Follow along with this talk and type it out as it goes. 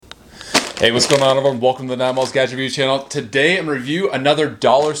Hey, what's going on, everyone? Welcome to the 9miles Gadget Review channel. Today I'm going to review another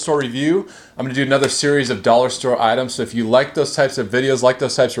dollar store review. I'm going to do another series of dollar store items. So if you like those types of videos, like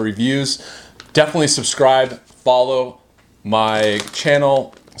those types of reviews, definitely subscribe, follow my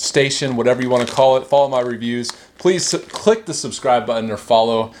channel, station, whatever you want to call it. Follow my reviews. Please click the subscribe button or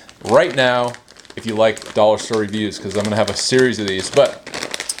follow right now if you like dollar store reviews, because I'm going to have a series of these.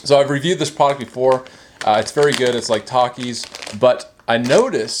 So I've reviewed this product before. It's very good. It's like Takis, but I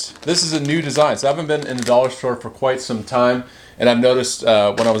noticed this is a new design. So I haven't been in the dollar store for quite some time, and I've noticed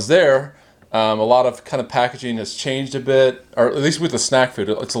when I was there, a lot of kind of packaging has changed a bit, or at least with the snack food,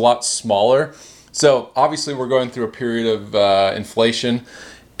 it's a lot smaller. So obviously we're going through a period of inflation,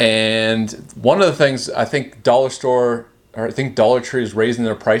 and one of the things I think Dollar Tree is raising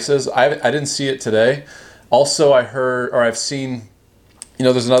their prices. I didn't see it today. Also, I heard, or I've seen,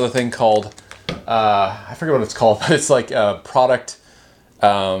 there's another thing called, I forget what it's called, but it's like a product.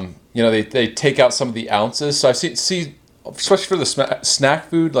 They take out some of the ounces. So I see, especially for the snack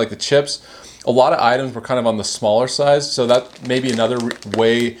food, like the chips, a lot of items were kind of on the smaller size. So that may be another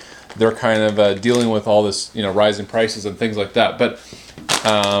way they're kind of dealing with all this, rising prices and things like that. But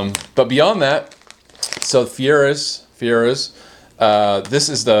beyond that, so Fiera's, this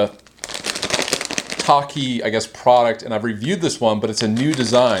is the Taki, I guess, product, and I've reviewed this one, but it's a new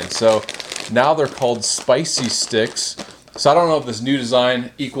design. So now they're called spicy sticks. So I don't know if this new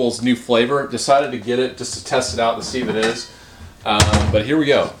design equals new flavor. Decided to get it just to test it out to see if it is. But here we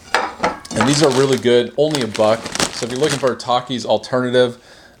go. And these are really good, only $1. So if you're looking for a Takis alternative,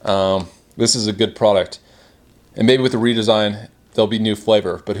 this is a good product. And maybe with the redesign, there'll be new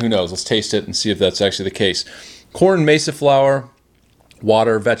flavor, but who knows? Let's taste it and see if that's actually the case. Corn mesa flour,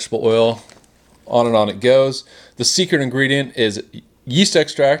 water, vegetable oil, on and on it goes. The secret ingredient is yeast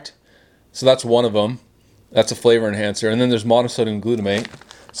extract. So that's one of them. That's a flavor enhancer. And then there's monosodium glutamate.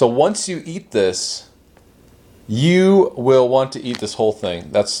 So once you eat this, you will want to eat this whole thing.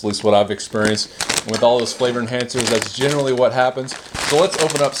 That's at least what I've experienced. And with all those flavor enhancers, that's generally what happens. So let's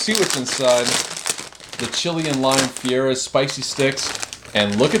open up, see what's inside the chili and lime Fiera's spicy sticks.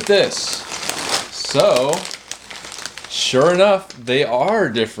 And look at this. So, sure enough, they are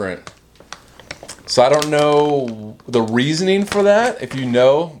different. So I don't know the reasoning for that. If you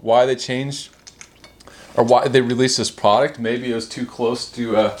know why they changed or why they released this product, maybe it was too close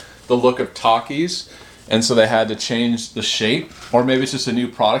to the look of Takis, and so they had to change the shape, or maybe it's just a new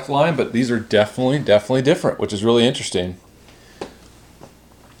product line, but these are definitely different, which is really interesting.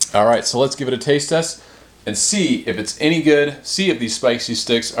 All right, so let's give it a taste test and see if it's any good, see if these spicy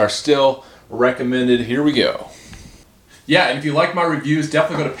sticks are still recommended. Here we go. Yeah, and if you like my reviews,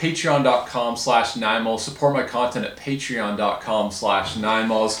 definitely go to patreon.com/9miles. Support my content at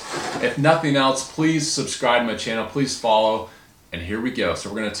patreon.com/9miles. If nothing else, please subscribe to my channel. Please follow. And here we go. So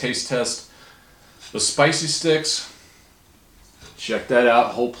we're going to taste test the spicy sticks. Check that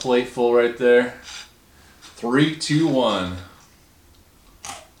out. Whole plate full right there. 3, 2, 1.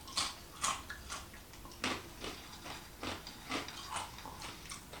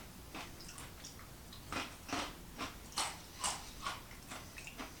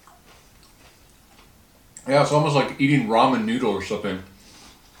 Yeah, it's almost like eating ramen noodle or something.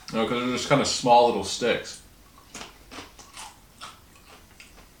 Because they're just kind of small little sticks.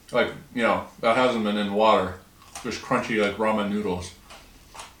 Like, that hasn't been in water. Just crunchy like ramen noodles.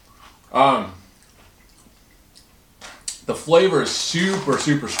 The flavor is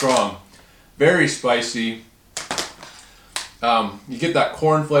super strong. Very spicy. You get that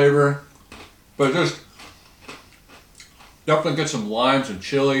corn flavor, but just definitely get some limes and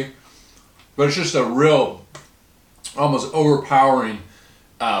chili. But it's just a real, almost overpowering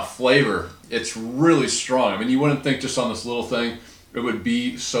flavor. It's really strong. I mean, you wouldn't think just on this little thing it would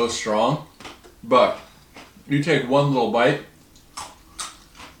be so strong. But you take one little bite,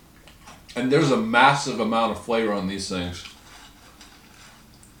 and there's a massive amount of flavor on these things.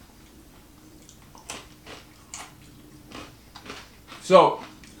 So,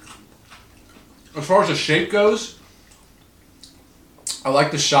 as far as the shape goes, I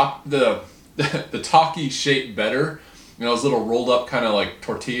like the Taki shape better. Those little rolled up kind of like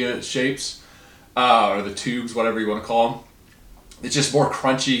tortilla shapes, or the tubes, whatever you want to call them. It's just more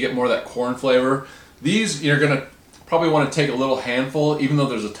crunchy, you get more of that corn flavor. These, you're going to probably want to take a little handful, even though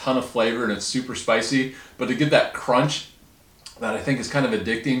there's a ton of flavor and it's super spicy. But to get that crunch that I think is kind of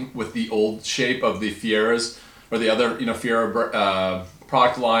addicting with the old shape of the Fiera's, or the other, Fiera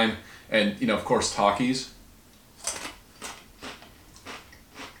product line, and, of course, Takis.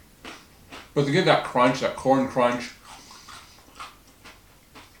 But to get that crunch, that corn crunch,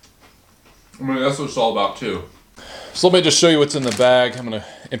 I mean, that's what it's all about too. So let me just show you what's in the bag. I'm going to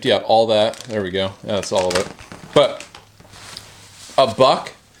empty out all that. There we go. Yeah, that's all of it. But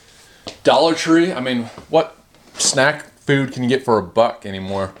 $1, Dollar Tree. I mean, what snack food can you get for $1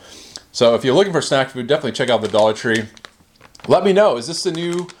 anymore? So if you're looking for snack food, definitely check out the Dollar Tree. Let me know, is this the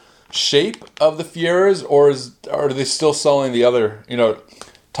new shape of the Fieras, or are they still selling the other, you know,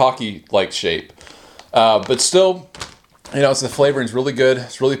 Taki-like shape? But still, you know, the flavoring's really good.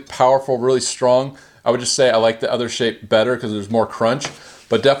 It's really powerful, really strong. I would just say I like the other shape better because there's more crunch.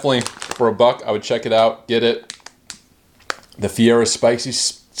 But definitely for $1, I would check it out. Get it. The Fiera Spicy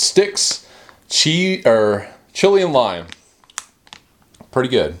Sticks, chili and lime. Pretty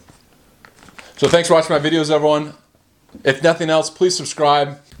good. So thanks for watching my videos, everyone. If nothing else, please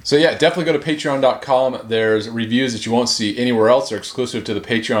subscribe. So yeah, definitely go to patreon.com. There's reviews that you won't see anywhere else. They're exclusive to the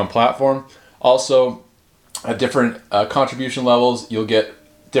Patreon platform. Also, at different contribution levels, you'll get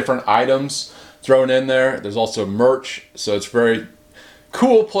different items thrown in there. There's also merch, so it's a very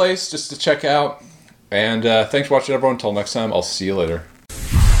cool place just to check out. And thanks for watching, everyone. Until next time, I'll see you later.